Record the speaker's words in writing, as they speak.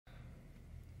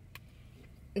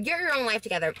get your own life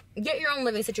together. Get your own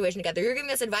living situation together. You're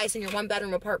giving us advice in your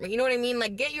one-bedroom apartment. You know what I mean?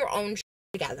 Like, get your own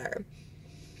together.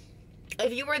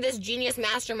 If you were this genius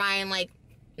mastermind, like,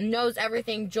 knows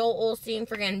everything, Joel Osteen,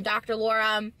 friggin' Dr.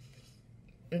 Laura,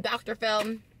 Dr.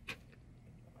 Phil,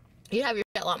 you'd have your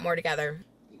shit a lot more together.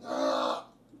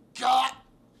 God.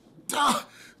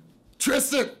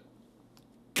 Tristan,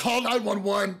 call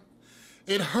 911.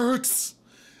 It hurts.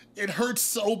 It hurts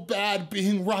so bad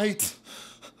being right.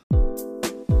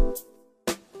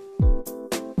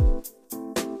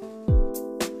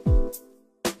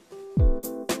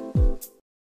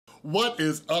 What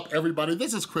is up, everybody?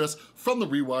 This is Chris from the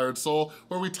Rewired Soul,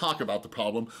 where we talk about the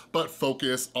problem, but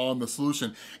focus on the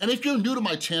solution. And if you're new to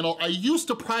my channel, I used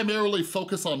to primarily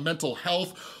focus on mental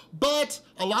health, but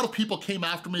a lot of people came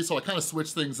after me, so I kind of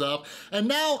switched things up. And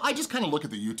now I just kind of look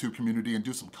at the YouTube community and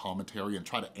do some commentary and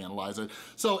try to analyze it.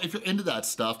 So if you're into that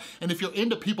stuff, and if you're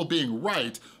into people being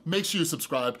right, make sure you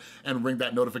subscribe and ring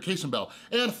that notification bell.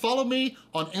 And follow me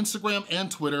on Instagram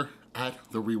and Twitter at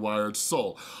The Rewired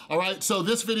Soul. All right, so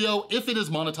this video, if it is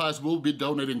monetized, we'll be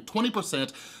donating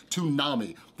 20% to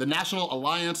NAMI, the National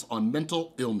Alliance on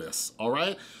Mental Illness, all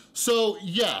right? So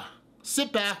yeah,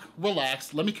 sit back,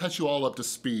 relax, let me catch you all up to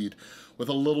speed with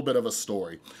a little bit of a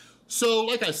story. So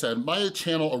like I said, my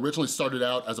channel originally started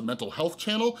out as a mental health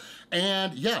channel,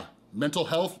 and yeah, mental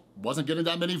health wasn't getting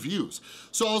that many views.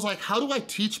 So I was like, how do I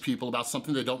teach people about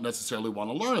something they don't necessarily want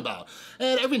to learn about?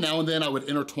 And every now and then I would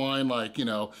intertwine, like, you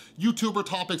know, YouTuber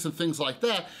topics and things like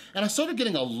that. And I started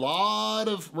getting a lot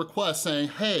of requests saying,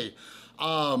 hey,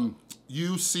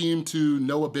 you seem to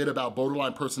know a bit about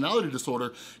borderline personality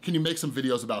disorder. Can you make some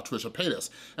videos about Trisha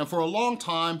Paytas? And for a long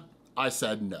time, I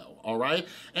said no, all right?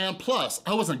 And plus,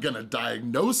 I wasn't gonna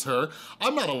diagnose her.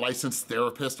 I'm not a licensed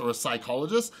therapist or a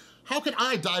psychologist. How could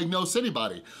I diagnose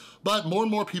anybody? But more and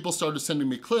more people started sending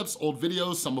me clips, old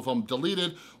videos, some of them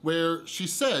deleted, where she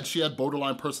said she had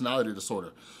borderline personality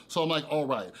disorder. So I'm like, all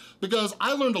right. Because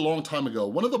I learned a long time ago,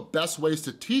 one of the best ways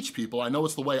to teach people, I know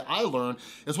it's the way I learn,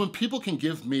 is when people can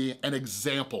give me an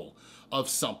example of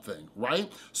something,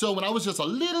 right? So when I was just a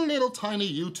little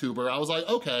tiny YouTuber, I was like,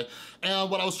 okay. And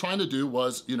what I was trying to do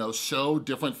was, you know, show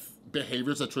different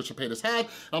behaviors that Trisha Paytas had.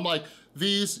 I'm like,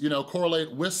 these, you know,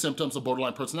 correlate with symptoms of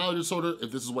borderline personality disorder.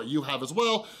 If this is what you have as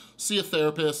well, see a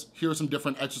therapist. Here are some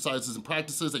different exercises and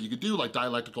practices that you could do, like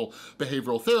dialectical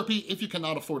behavioral therapy, if you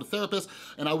cannot afford a therapist.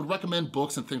 And I would recommend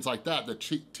books and things like that that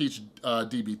teach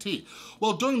DBT.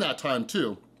 Well, during that time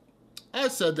too, I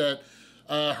said that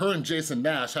her and Jason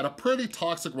Nash had a pretty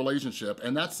toxic relationship,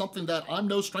 and that's something that I'm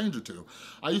no stranger to.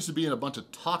 I used to be in a bunch of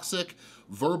toxic,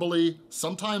 verbally,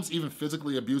 sometimes even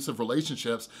physically abusive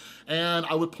relationships, and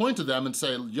I would point to them and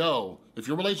say, yo, if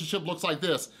your relationship looks like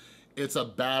this, it's a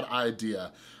bad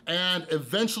idea. And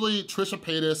eventually, Trisha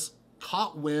Paytas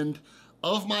caught wind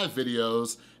of my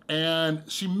videos, and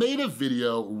she made a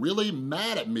video really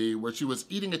mad at me where she was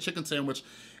eating a chicken sandwich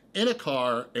in a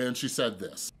car, and she said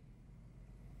this.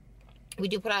 We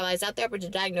do put our lives out there, but to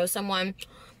diagnose someone,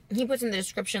 he puts in the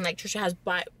description like Trisha has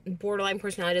borderline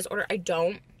personality disorder. I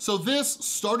don't. So this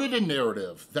started a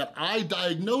narrative that I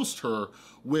diagnosed her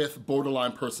with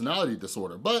borderline personality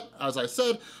disorder. But as I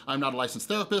said, I'm not a licensed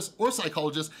therapist or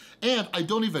psychologist, and I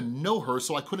don't even know her,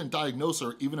 so I couldn't diagnose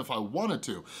her even if I wanted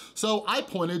to. So I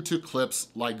pointed to clips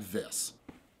like this.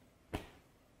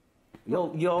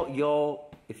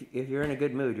 If you're in a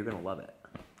good mood, you're gonna love it.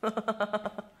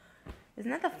 Isn't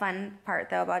that the fun part,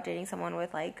 though, about dating someone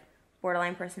with, like,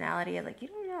 borderline personality? Like, you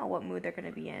don't know what mood they're going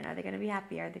to be in. Are they going to be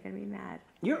happy? Are they going to be mad?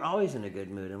 You're always in a good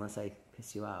mood unless I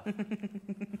piss you off.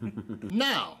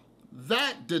 Now,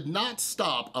 that did not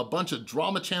stop a bunch of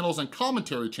drama channels and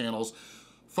commentary channels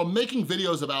from making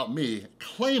videos about me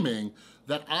claiming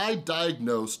that I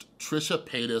diagnosed Trisha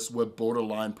Paytas with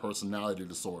borderline personality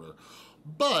disorder.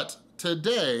 But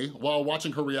today, while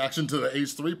watching her reaction to the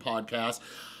H3 podcast,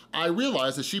 I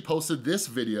realized that she posted this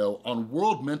video on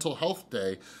World Mental Health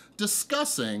Day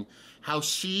discussing how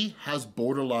she has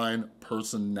borderline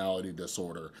personality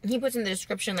disorder. He puts in the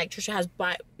description like Trisha has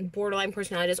borderline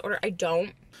personality disorder. I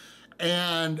don't.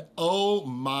 And oh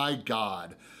my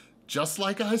God, just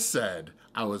like I said,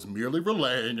 I was merely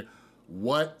relaying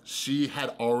what she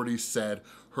had already said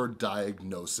her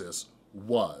diagnosis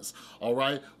was, all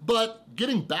right? But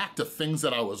getting back to things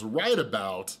that I was right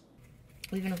about,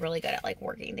 we've been really good at like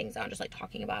working things out, just like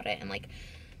talking about it and like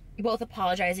both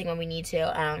apologizing when we need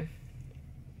to.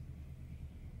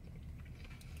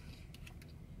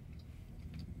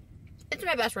 It's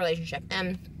my best relationship,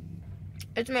 and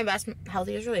it's my best,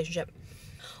 healthiest relationship.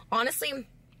 Honestly, I'm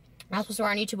not supposed to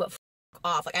wear on YouTube, but f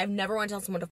off. Like, I've never wanted to tell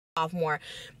someone to f off more.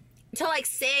 To like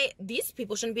say these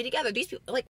people shouldn't be together. These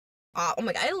people, like, Oh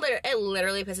my God, it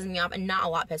literally pisses me off, and not a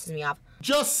lot pisses me off.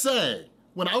 Just saying,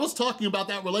 when I was talking about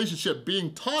that relationship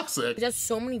being toxic. He does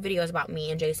so many videos about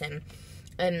me and Jason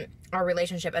and our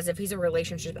relationship as if he's a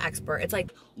relationship expert. It's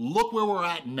like, look where we're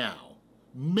at now.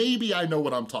 Maybe I know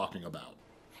what I'm talking about.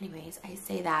 Anyways, I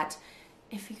say that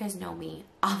if you guys know me,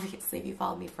 obviously if you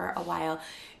followed me for a while,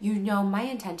 you know my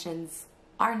intentions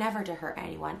are never to hurt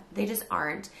anyone. They just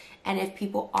aren't. And if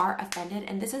people are offended,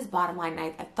 and this is bottom line,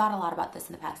 and I've thought a lot about this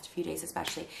in the past few days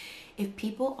especially, if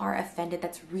people are offended,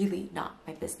 that's really not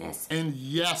my business. And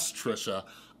yes, Trisha,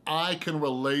 I can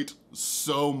relate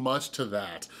so much to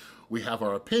that. We have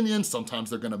our opinions, sometimes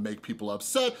they're gonna make people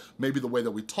upset, maybe the way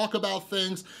that we talk about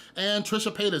things, and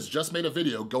Trisha Paytas just made a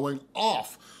video going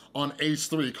off on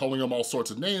H3, calling him all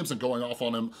sorts of names and going off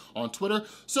on him on Twitter.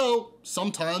 So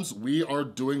sometimes we are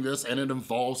doing this and it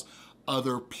involves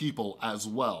other people as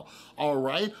well, all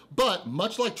right? But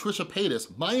much like Trisha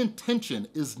Paytas, my intention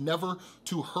is never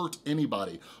to hurt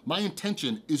anybody. My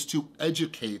intention is to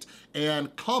educate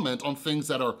and comment on things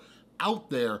that are out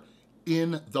there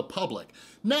in the public.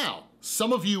 Now,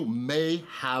 some of you may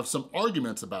have some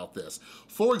arguments about this.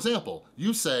 For example,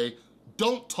 you say,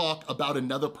 don't talk about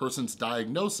another person's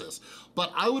diagnosis,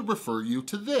 but I would refer you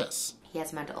to this. He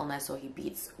has mental illness, so he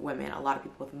beats women. A lot of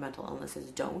people with mental illnesses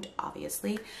don't,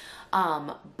 obviously.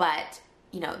 But,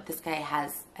 you know, this guy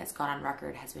has gone on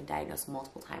record, has been diagnosed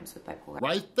multiple times with bipolar.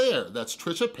 Right there, that's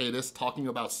Trisha Paytas talking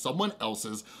about someone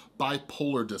else's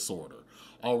bipolar disorder.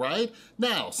 All right?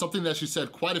 Now, something that she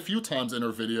said quite a few times in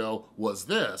her video was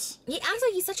this. he acts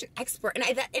like he's such an expert, and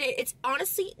it's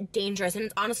honestly dangerous, and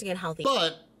it's honestly unhealthy.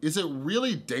 But is it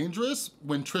really dangerous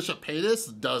when Trisha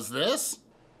Paytas does this?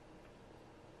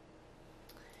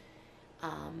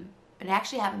 And I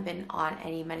actually haven't been on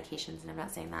any medications, and I'm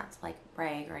not saying that to like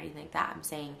brag or anything like that. I'm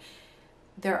saying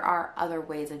there are other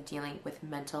ways of dealing with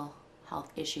mental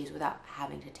health issues without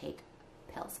having to take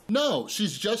pills. No,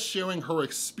 she's just sharing her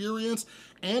experience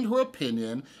and her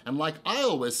opinion, and like I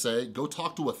always say, go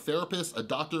talk to a therapist, a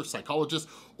doctor, psychologist,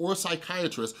 or a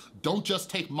psychiatrist. Don't just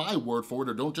take my word for it,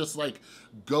 or don't just like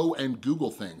go and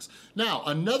Google things. Now,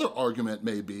 another argument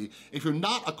may be, if you're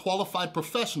not a qualified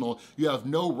professional, you have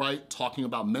no right talking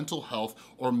about mental health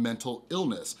or mental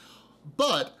illness.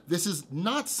 But this is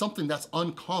not something that's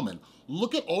uncommon.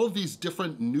 Look at all of these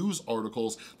different news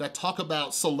articles that talk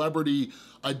about celebrity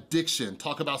addiction,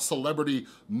 talk about celebrity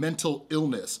mental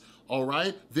illness, all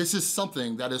right? This is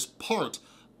something that is part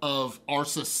of our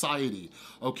society,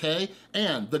 okay?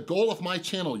 And the goal of my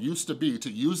channel used to be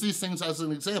to use these things as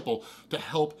an example to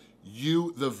help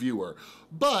you, the viewer.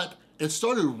 But it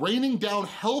started raining down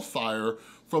hellfire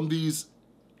from these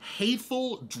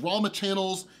hateful drama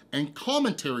channels and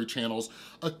commentary channels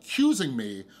accusing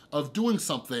me of doing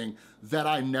something that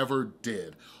I never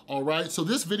did, all right? So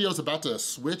this video is about to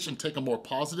switch and take a more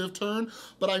positive turn,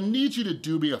 but I need you to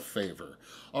do me a favor,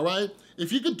 all right?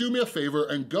 If you could do me a favor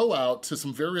and go out to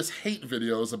some various hate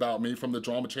videos about me from the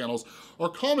drama channels or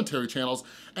commentary channels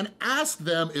and ask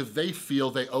them if they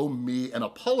feel they owe me an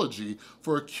apology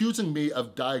for accusing me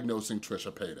of diagnosing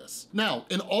Trisha Paytas. Now,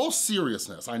 in all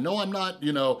seriousness, I know I'm not,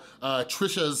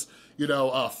 Trisha's,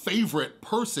 favorite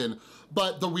person,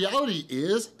 but the reality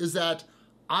is that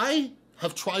I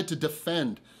have tried to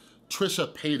defend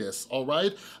Trisha Paytas, all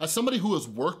right? As somebody who has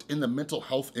worked in the mental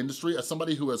health industry, as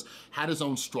somebody who has had his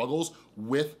own struggles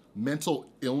with mental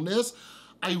illness,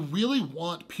 I really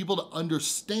want people to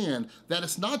understand that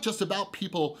it's not just about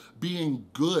people being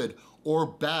good or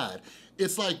bad.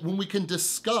 It's like when we can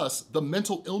discuss the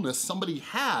mental illness somebody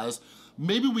has,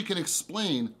 maybe we can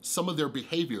explain some of their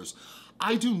behaviors.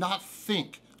 I do not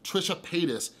think Trisha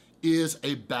Paytas is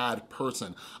a bad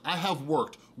person. I have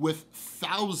worked with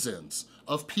thousands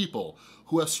of people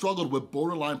who have struggled with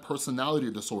borderline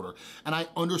personality disorder, and I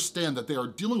understand that they are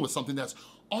dealing with something that's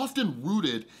often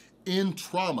rooted in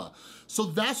trauma. So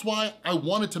that's why I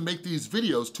wanted to make these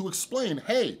videos to explain,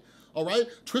 hey, all right,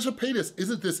 Trisha Paytas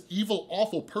isn't this evil,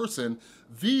 awful person.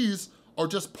 These are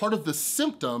just part of the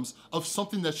symptoms of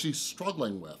something that she's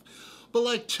struggling with. But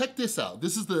like, check this out.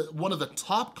 This is one of the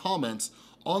top comments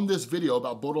on this video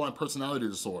about borderline personality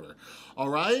disorder, all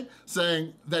right?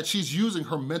 Saying that she's using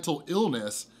her mental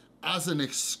illness as an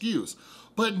excuse.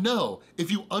 But no, if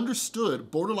you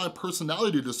understood borderline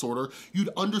personality disorder,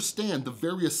 you'd understand the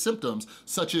various symptoms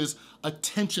such as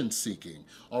attention seeking,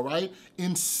 all right?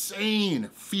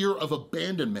 Insane fear of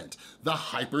abandonment, the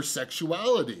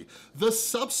hypersexuality, the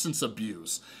substance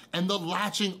abuse, and the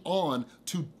latching on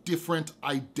to different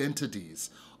identities,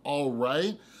 all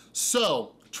right?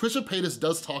 So, Trisha Paytas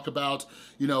does talk about,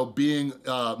 being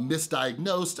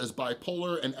misdiagnosed as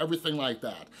bipolar and everything like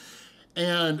that.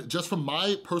 And just from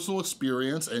my personal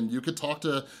experience, and you could talk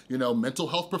to, mental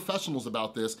health professionals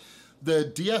about this,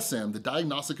 the DSM, the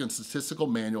Diagnostic and Statistical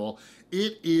Manual,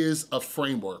 it is a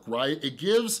framework, right? It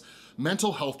gives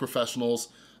mental health professionals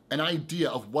an idea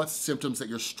of what symptoms that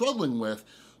you're struggling with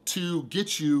to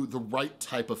get you the right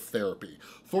type of therapy.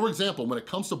 For example, when it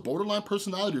comes to borderline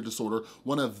personality disorder,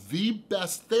 one of the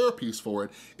best therapies for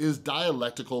it is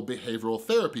dialectical behavioral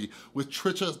therapy, which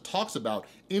Trisha talks about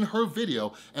in her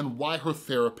video and why her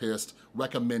therapist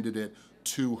recommended it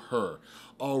to her.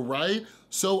 All right,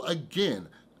 so again,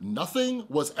 nothing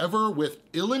was ever with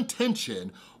ill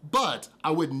intention, but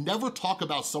I would never talk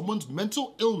about someone's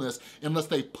mental illness unless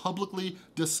they publicly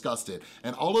discussed it.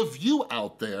 And all of you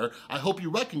out there, I hope you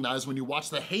recognize when you watch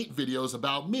the hate videos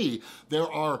about me,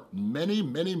 there are many,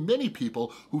 many, many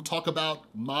people who talk about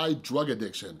my drug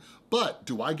addiction. But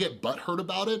do I get butthurt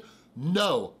about it?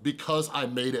 No, because I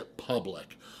made it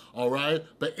public. All right,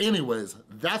 but anyways,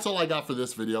 that's all I got for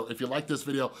this video. If you like this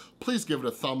video, please give it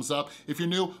a thumbs up. If you're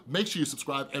new, make sure you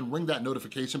subscribe and ring that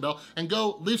notification bell, and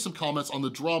go leave some comments on the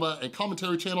drama and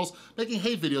commentary channels making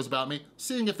hate videos about me,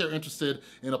 seeing if they're interested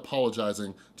in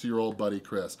apologizing to your old buddy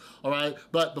Chris. All right,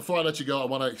 but before I let you go, I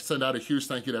want to send out a huge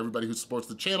thank you to everybody who supports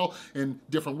the channel in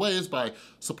different ways by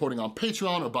supporting on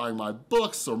Patreon or buying my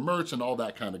books or merch and all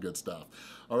that kind of good stuff.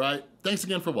 All right, thanks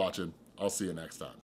again for watching. I'll see you next time.